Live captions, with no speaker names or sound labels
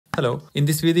Hello, in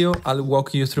this video I'll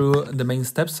walk you through the main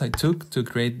steps I took to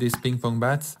create these ping pong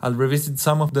bats. I'll revisit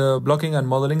some of the blocking and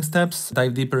modeling steps,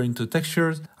 dive deeper into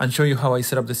textures, and show you how I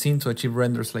set up the scene to achieve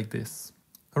renders like this.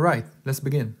 Alright, let's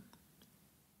begin.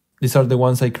 These are the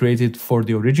ones I created for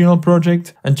the original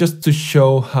project, and just to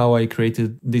show how I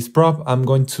created this prop, I'm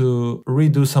going to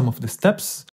redo some of the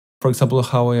steps. For example,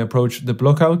 how I approach the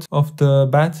blockout of the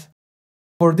bat.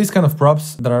 For these kind of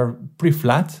props that are pretty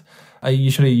flat, I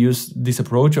usually use this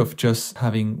approach of just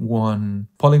having one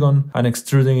polygon and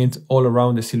extruding it all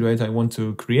around the silhouette I want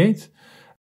to create.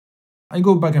 I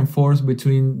go back and forth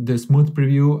between the smooth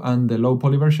preview and the low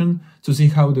poly version to see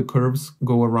how the curves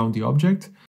go around the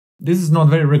object. This is not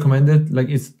very recommended,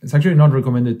 it's actually not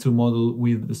recommended to model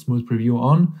with the smooth preview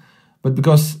on, but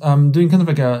because I'm doing kind of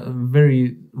like a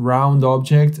very round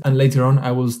object and later on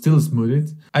I will still smooth it,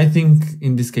 I think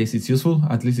in this case it's useful,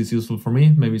 at least it's useful for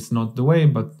me. Maybe it's not the way,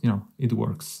 but you know, it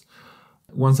works.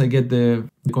 Once I get the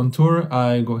contour,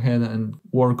 I go ahead and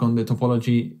work on the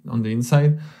topology on the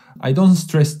inside. I don't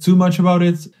stress too much about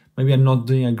it. Maybe I'm not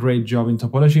doing a great job in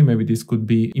topology, maybe this could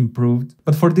be improved.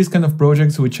 But for these kind of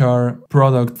projects, which are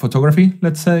product photography,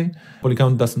 let's say, poly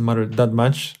count doesn't matter that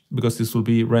much because this will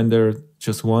be rendered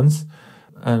just once.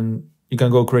 And you can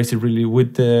go crazy really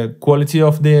with the quality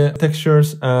of the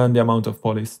textures and the amount of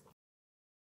polys.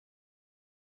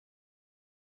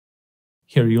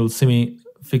 Here you'll see me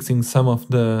fixing some of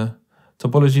the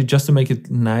topology just to make it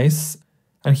nice.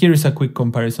 And here is a quick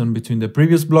comparison between the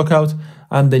previous blockout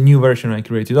and the new version I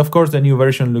created. Of course, the new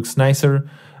version looks nicer.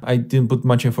 I didn't put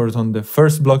much effort on the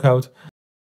first blockout.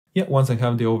 Yeah, once I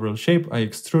have the overall shape, I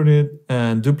extrude it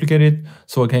and duplicate it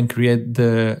so I can create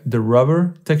the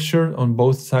rubber texture on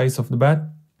both sides of the bat.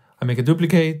 I make a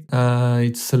duplicate,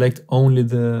 I select only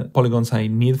the polygons I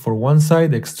need for one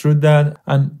side, extrude that,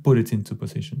 and put it into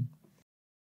position.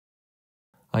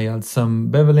 I add some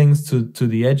bevelings to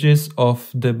the edges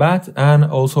of the bat and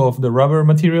also of the rubber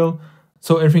material,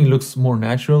 so everything looks more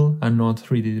natural and not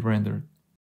 3D rendered.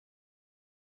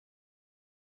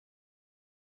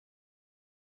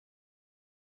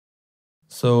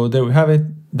 So there we have it.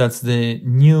 That's the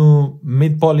new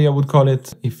mid-poly, I would call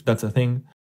it, if that's a thing.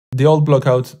 The old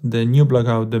blockout, the new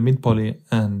blockout, the mid-poly,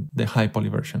 and the high-poly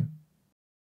version.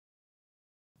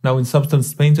 Now in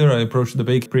Substance Painter, I approach the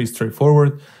bake pretty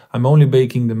straightforward. I'm only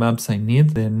baking the maps I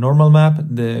need, the normal map,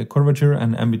 the curvature,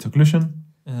 and ambient occlusion.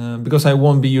 Because I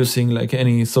won't be using like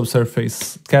any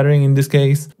subsurface scattering in this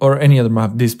case, or any other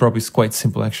map. This prop is quite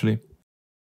simple actually.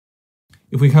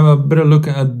 If we have a better look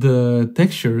at the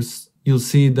textures, you'll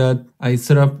see that I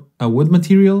set up a wood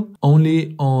material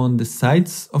only on the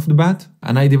sides of the bat,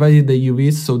 and I divided the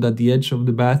UVs so that the edge of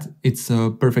the bat, it's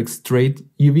a perfect straight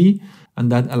UV,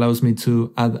 and that allows me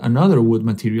to add another wood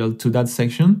material to that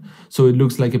section, so it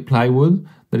looks like a plywood,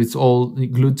 that it's all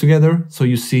glued together, so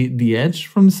you see the edge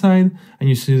from the side, and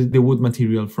you see the wood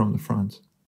material from the front.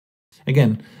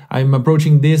 Again, I'm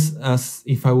approaching this as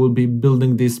if I will be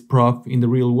building this prop in the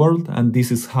real world, and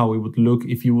this is how it would look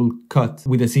if you will cut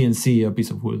with a CNC a piece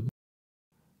of wood.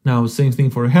 Now, same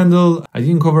thing for a handle. I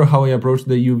didn't cover how I approach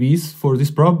the UVs for this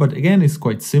prop, but again, it's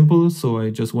quite simple, so I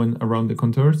just went around the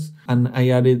contours, and I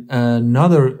added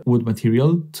another wood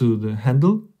material to the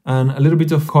handle, and a little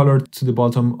bit of color to the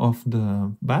bottom of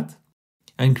the bat.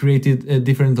 And created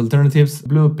different alternatives,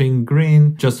 blue, pink,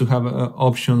 green, just to have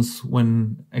options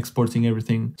when exporting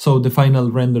everything. So the final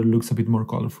render looks a bit more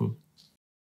colorful.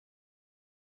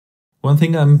 One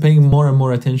thing I'm paying more and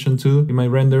more attention to in my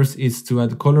renders is to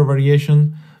add color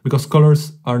variation, because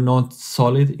colors are not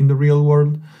solid in the real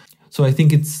world. So I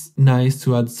think it's nice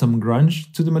to add some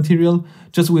grunge to the material,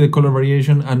 just with a color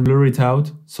variation and blur it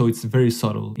out, so it's very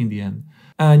subtle in the end.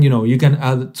 And you know, you can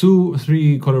add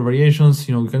 2-3 color variations,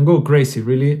 you know, you can go crazy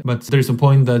really, but there's a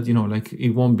point that, you know, like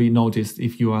it won't be noticed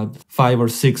if you add 5 or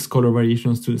 6 color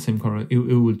variations to the same color. It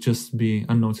will just be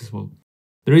unnoticeable.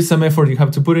 There is some effort you have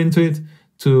to put into it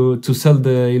to sell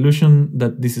the illusion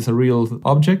that this is a real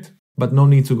object, but no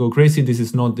need to go crazy. This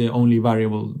is not the only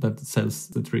variable that sells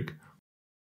the trick.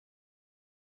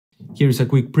 Here's a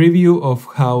quick preview of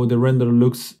how the render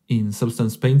looks in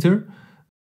Substance Painter.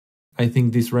 I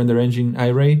think this render engine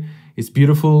iRay is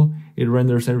beautiful, it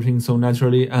renders everything so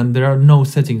naturally, and there are no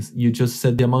settings. You just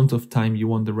set the amount of time you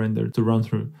want the render to run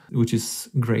through, which is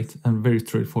great and very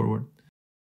straightforward.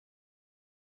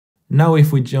 Now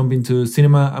if we jump into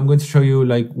cinema, I'm going to show you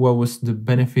like what was the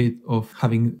benefit of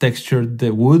having textured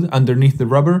the wood underneath the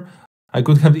rubber. I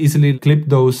could have easily clipped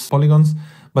those polygons,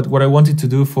 but what I wanted to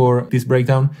do for this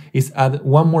breakdown is add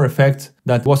one more effect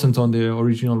that wasn't on the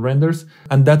original renders,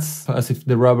 and that's as if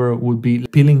the rubber would be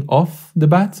peeling off the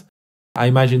bat. I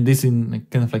imagine this in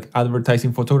kind of like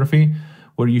advertising photography,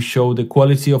 where you show the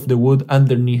quality of the wood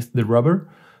underneath the rubber.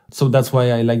 So that's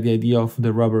why I like the idea of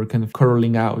the rubber kind of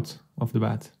curling out of the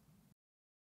bat.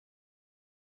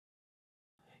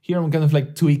 Here I'm kind of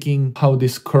like tweaking how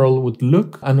this curl would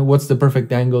look and what's the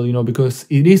perfect angle, you know, because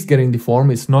it is getting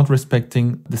deformed. It's not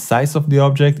respecting the size of the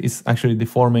object. It's actually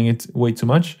deforming it way too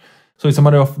much. So it's a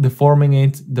matter of deforming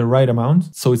it the right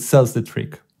amount so it sells the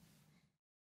trick.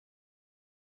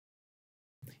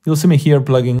 You'll see me here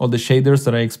plugging all the shaders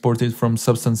that I exported from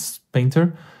Substance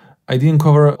Painter. I didn't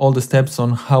cover all the steps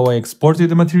on how I exported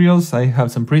the materials. I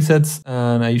have some presets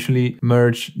and I usually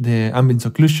merge the ambient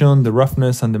occlusion, the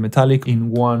roughness and the metallic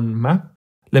in one map.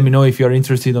 Let me know if you're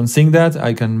interested in seeing that.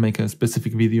 I can make a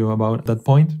specific video about that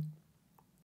point.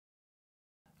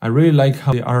 I really like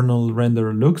how the Arnold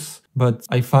render looks, but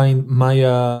I find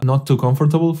Maya not too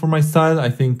comfortable for my style. I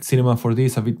think Cinema 4D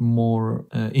is a bit more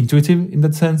intuitive in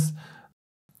that sense.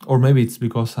 Or maybe it's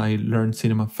because I learned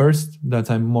cinema first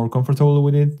that I'm more comfortable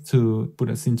with it to put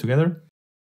a scene together.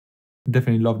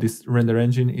 Definitely love this render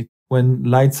engine. When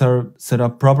lights are set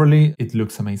up properly, it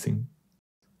looks amazing.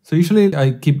 So usually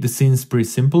I keep the scenes pretty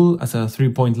simple as a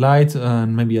 3-point light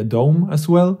and maybe a dome as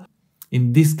well.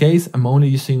 In this case, I'm only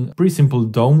using a pretty simple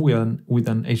dome with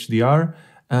an HDR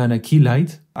and a key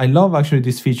light. I love actually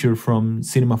this feature from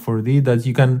Cinema 4D that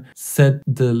you can set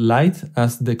the light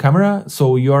as the camera,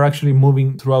 so you are actually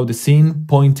moving throughout the scene,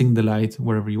 pointing the light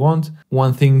wherever you want.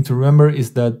 One thing to remember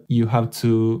is that you have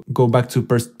to go back to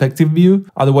perspective view,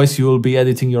 otherwise you will be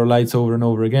editing your lights over and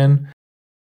over again.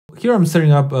 Here I'm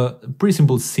setting up a pretty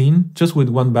simple scene just with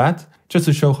one bat, just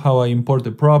to show how I import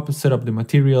the prop, set up the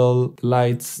material,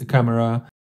 lights, the camera.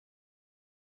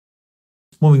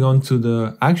 Moving on to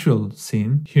the actual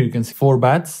scene, here you can see 4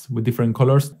 bats with different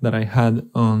colors that I had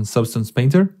on Substance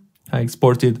Painter. I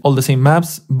exported all the same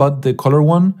maps, but the color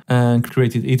one, and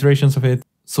created iterations of it,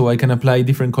 so I can apply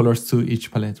different colors to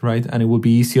each palette, right? And it will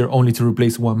be easier only to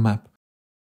replace one map.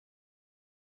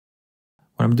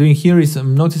 What I'm doing here is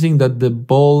I'm noticing that the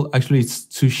ball actually is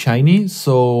too shiny,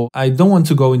 so I don't want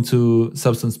to go into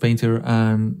Substance Painter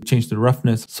and change the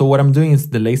roughness. So what I'm doing is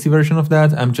the lazy version of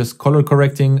that. I'm just color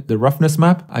correcting the roughness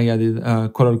map. I added a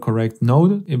color correct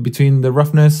node in between the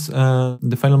roughness,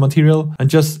 the final material, and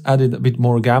just added a bit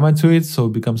more gamma to it so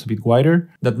it becomes a bit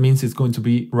wider. That means it's going to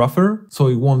be rougher, so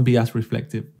it won't be as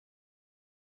reflective.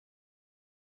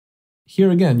 Here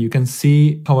again, you can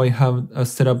see how I have a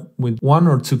setup with 1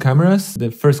 or 2 cameras. The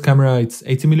first camera, it's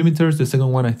 80mm. The second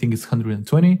one, I think is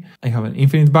 120. I have an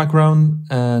infinite background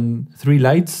and 3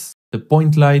 lights. The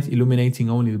point light illuminating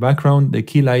only the background, the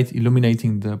key light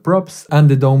illuminating the props, and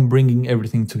the dome bringing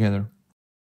everything together.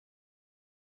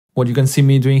 What you can see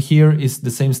me doing here is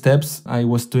the same steps I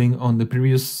was doing on the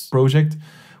previous project,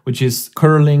 which is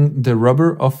curling the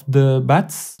rubber of the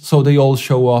bats so they all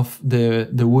show off the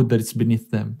wood that is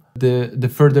beneath them. The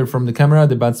further from the camera,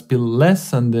 the bats peel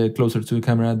less, and the closer to the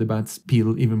camera, the bats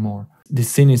peel even more. This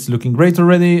scene is looking great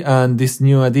already, and this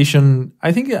new addition,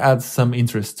 I think it adds some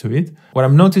interest to it. What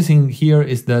I'm noticing here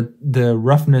is that the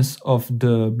roughness of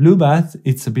the blue bat,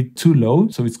 it's a bit too low,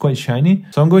 so it's quite shiny.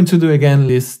 So I'm going to do again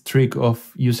this trick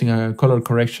of using a color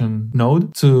correction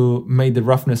node to make the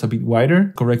roughness a bit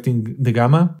wider, correcting the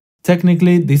gamma.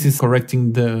 Technically, this is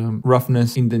correcting the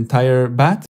roughness in the entire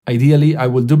bat. Ideally, I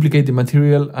will duplicate the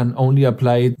material and only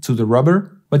apply it to the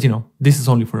rubber, but you know, this is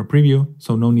only for a preview,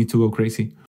 so no need to go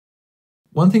crazy.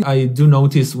 One thing I do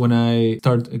notice when I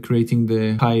start creating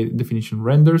the high definition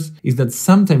renders is that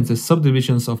sometimes the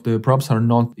subdivisions of the props are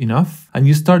not enough and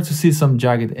you start to see some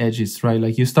jagged edges, right?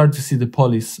 Like you start to see the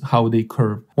polys, how they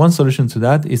curve. One solution to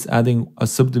that is adding a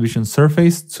subdivision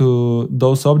surface to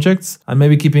those objects and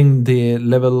maybe keeping the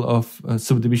level of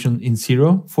subdivision in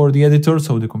 0 for the editor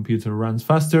so the computer runs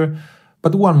faster.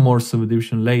 But one more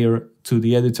subdivision layer to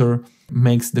the editor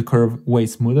makes the curve way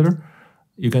smoother.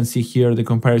 You can see here the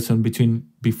comparison between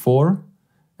before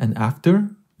and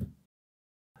after.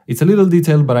 It's a little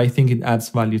detail, but I think it adds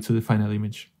value to the final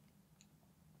image.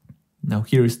 Now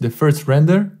here is the first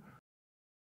render.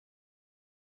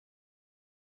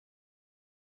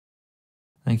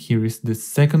 And here is the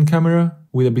second camera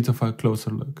with a bit of a closer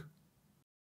look.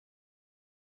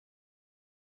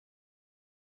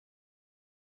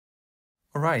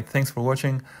 Alright, thanks for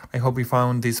watching. I hope you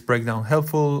found this breakdown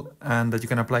helpful and that you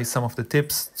can apply some of the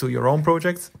tips to your own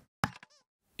projects.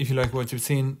 If you like what you've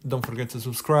seen, don't forget to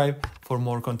subscribe for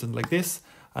more content like this,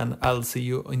 and I'll see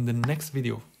you in the next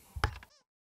video.